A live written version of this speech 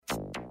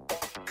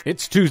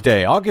It's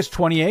Tuesday, August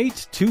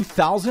 28,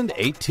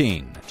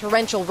 2018.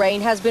 Torrential rain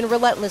has been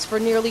relentless for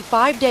nearly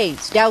 5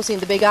 days, dousing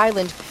the Big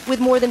Island with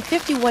more than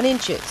 51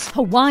 inches.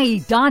 Hawaii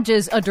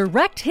dodges a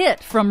direct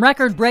hit from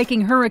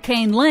record-breaking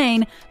Hurricane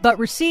Lane, but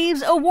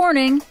receives a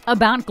warning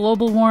about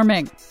global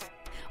warming.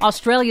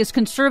 Australia's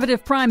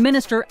Conservative Prime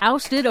Minister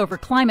ousted over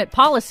climate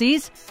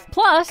policies.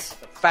 Plus,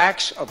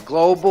 facts of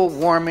global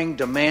warming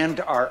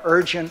demand our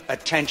urgent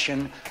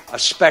attention,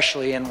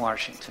 especially in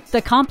Washington.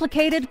 The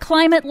complicated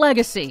climate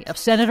legacy of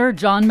Senator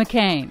John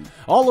McCain.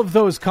 All of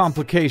those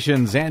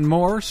complications and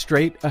more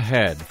straight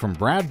ahead. From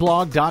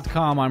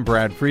BradBlog.com, I'm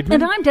Brad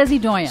Friedman. And I'm Desi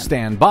Doyen.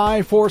 Stand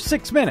by for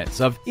 6 minutes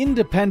of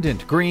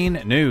independent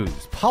green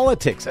news,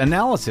 politics,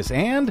 analysis,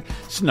 and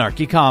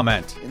snarky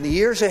comment. In the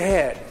years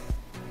ahead,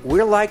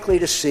 we're likely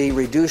to see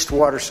reduced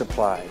water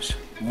supplies,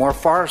 more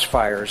forest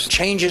fires,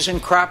 changes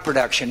in crop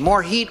production,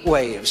 more heat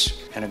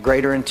waves, and a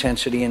greater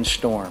intensity in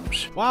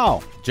storms.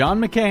 Wow, John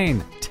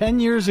McCain,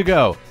 10 years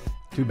ago.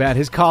 Too bad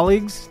his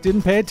colleagues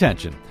didn't pay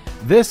attention.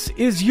 This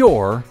is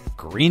your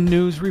Green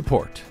News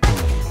Report.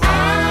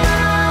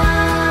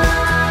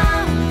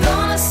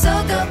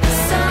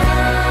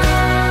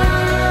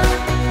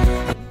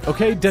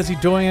 Okay, Desi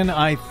Doyen,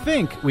 I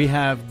think we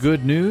have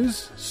good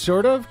news,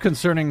 sort of,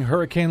 concerning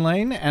Hurricane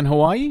Lane and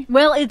Hawaii.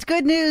 Well, it's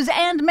good news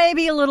and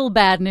maybe a little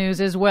bad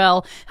news as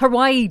well.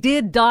 Hawaii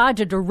did dodge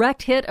a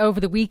direct hit over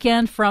the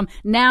weekend from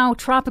now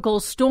Tropical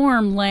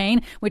Storm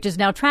Lane, which is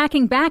now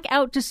tracking back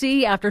out to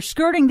sea after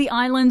skirting the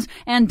islands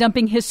and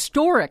dumping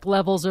historic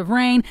levels of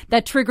rain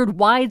that triggered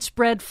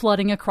widespread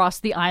flooding across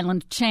the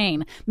island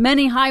chain.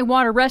 Many high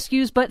water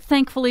rescues, but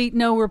thankfully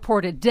no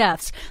reported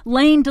deaths.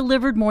 Lane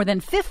delivered more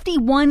than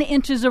 51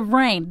 inches of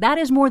rain. That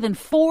is more than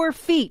 4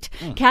 feet,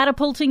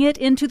 catapulting it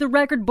into the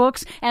record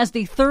books as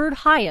the third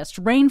highest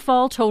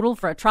rainfall total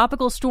for a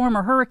tropical storm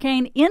or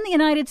hurricane in the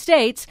United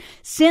States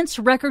since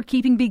record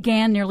keeping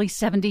began nearly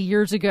 70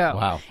 years ago.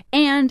 Wow.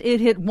 And it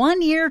hit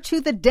 1 year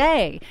to the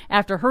day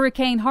after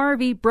Hurricane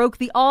Harvey broke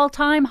the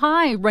all-time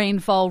high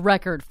rainfall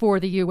record for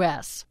the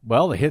U.S.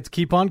 Well, the hits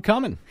keep on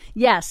coming.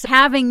 Yes,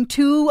 having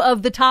 2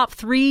 of the top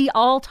 3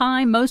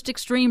 all-time most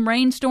extreme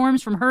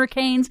rainstorms from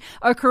hurricanes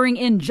occurring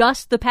in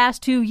just the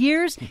past 2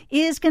 years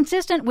is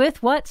consistent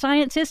with what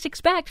scientists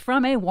expect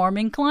from a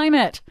warming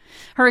climate.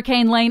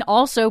 Hurricane Lane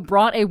also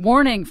brought a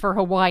warning for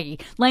Hawaii.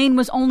 Lane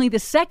was only the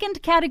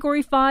second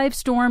Category 5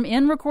 storm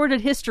in recorded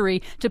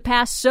history to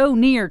pass so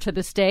near to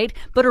the state,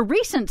 but a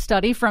recent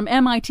study from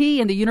MIT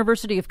and the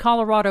University of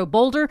Colorado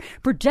Boulder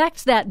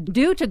projects that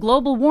due to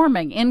global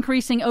warming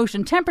increasing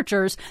ocean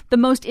temperatures, the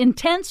most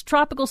intense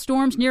tropical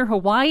storms near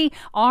Hawaii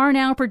are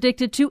now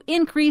predicted to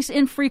increase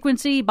in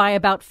frequency by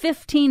about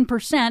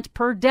 15%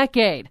 per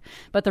decade.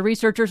 But the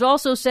researchers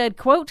also said,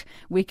 quote,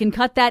 "We can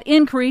cut that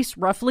increase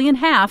roughly in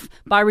half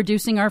by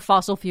reducing our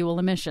fossil fuel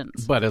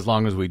emissions." But as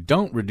long as we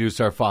don't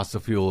reduce our fossil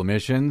fuel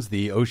emissions,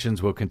 the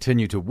oceans will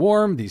continue to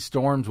warm, these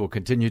storms will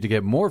continue to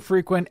get more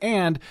frequent,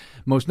 and,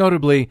 most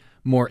notably,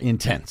 more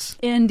intense.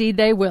 Indeed,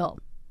 they will.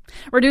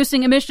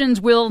 Reducing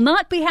emissions will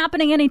not be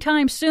happening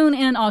anytime soon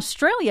in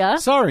Australia.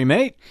 Sorry,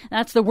 mate.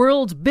 That's the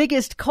world's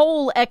biggest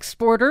coal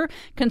exporter.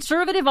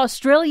 Conservative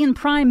Australian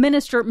Prime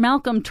Minister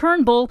Malcolm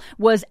Turnbull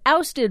was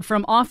ousted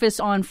from office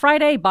on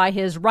Friday by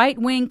his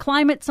right-wing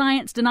climate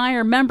science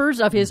denier members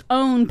of his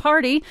own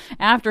party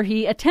after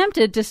he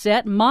attempted to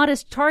set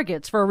modest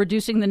targets for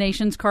reducing the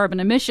nation's carbon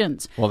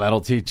emissions. Well,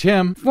 that'll teach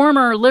him.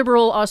 Former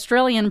Liberal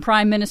Australian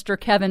Prime Minister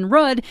Kevin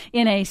Rudd,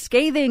 in a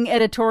scathing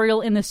editorial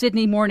in the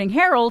Sydney Morning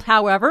Herald,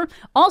 however,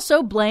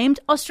 also blamed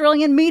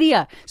Australian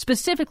media,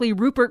 specifically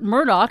Rupert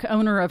Murdoch,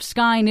 owner of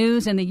Sky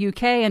News in the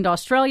UK and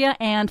Australia,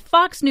 and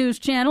Fox News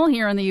Channel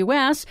here in the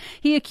US.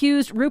 He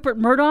accused Rupert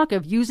Murdoch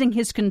of using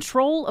his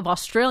control of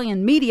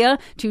Australian media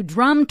to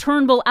drum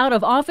Turnbull out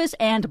of office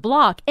and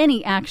block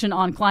any action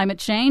on climate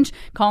change,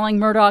 calling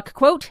Murdoch,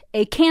 quote,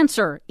 "a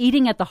cancer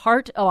eating at the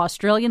heart of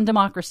Australian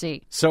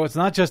democracy." So it's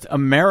not just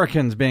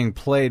Americans being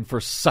played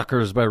for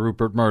suckers by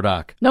Rupert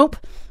Murdoch. Nope.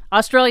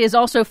 Australia is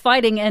also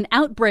fighting an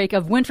outbreak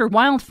of winter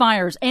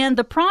wildfires, and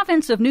the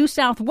province of New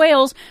South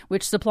Wales,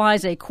 which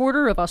supplies a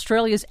quarter of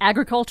Australia's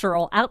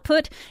agricultural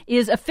output,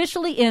 is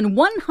officially in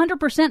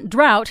 100%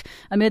 drought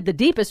amid the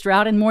deepest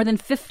drought in more than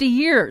 50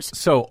 years.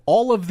 So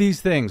all of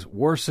these things,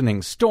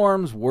 worsening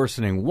storms,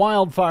 worsening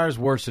wildfires,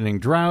 worsening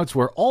droughts,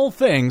 were all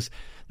things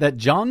that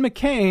John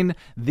McCain,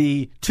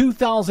 the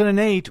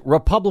 2008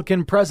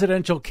 Republican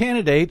presidential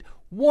candidate,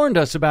 warned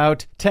us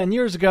about 10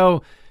 years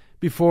ago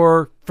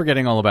before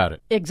forgetting all about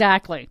it.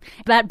 Exactly.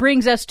 That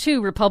brings us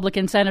to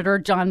Republican Senator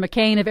John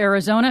McCain of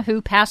Arizona,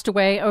 who passed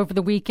away over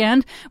the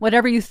weekend.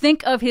 Whatever you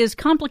think of his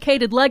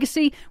complicated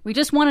legacy, we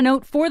just want to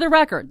note for the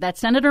record that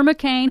Senator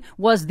McCain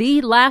was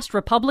the last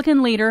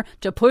Republican leader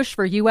to push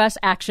for U.S.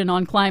 action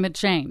on climate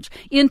change.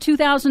 In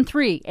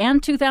 2003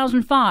 and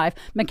 2005,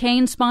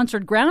 McCain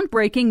sponsored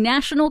groundbreaking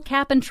national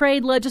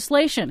cap-and-trade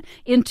legislation.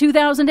 In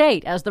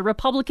 2008, as the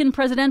Republican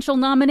presidential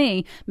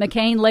nominee,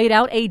 McCain laid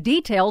out a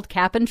detailed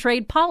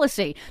cap-and-trade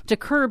policy to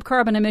curb curb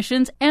carbon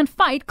emissions and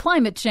fight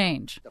climate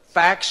change. The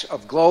facts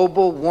of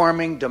global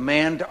warming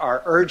demand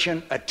our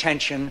urgent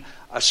attention,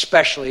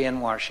 especially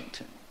in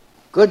Washington.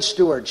 Good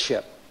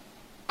stewardship,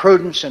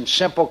 prudence, and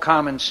simple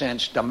common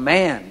sense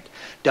demand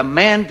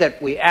that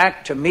we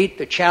act to meet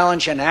the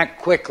challenge and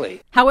act quickly.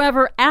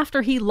 However,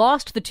 after he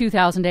lost the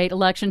 2008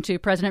 election to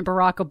President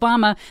Barack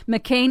Obama,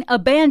 McCain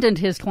abandoned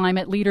his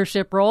climate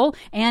leadership role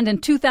and in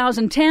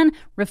 2010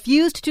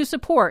 refused to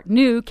support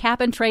new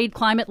cap-and-trade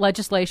climate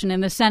legislation in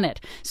the Senate.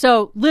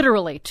 So,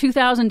 literally,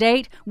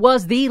 2008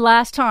 was the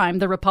last time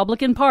the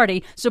Republican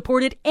Party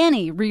supported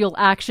any real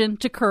action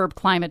to curb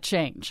climate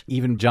change.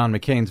 Even John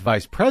McCain's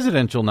vice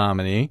presidential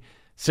nominee,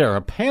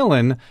 Sarah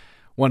Palin,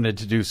 wanted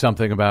to do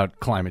something about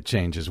climate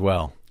change as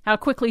well. How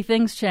quickly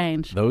things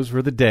change. Those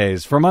were the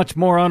days. For much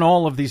more on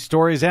all of these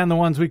stories and the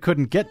ones we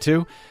couldn't get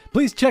to,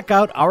 please check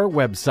out our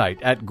website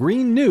at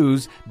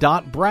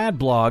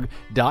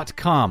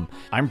greennews.bradblog.com.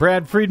 I'm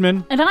Brad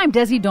Friedman. And I'm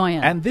Desi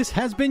Doyen. And this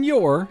has been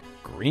your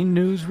Green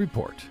News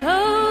Report.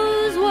 Oh.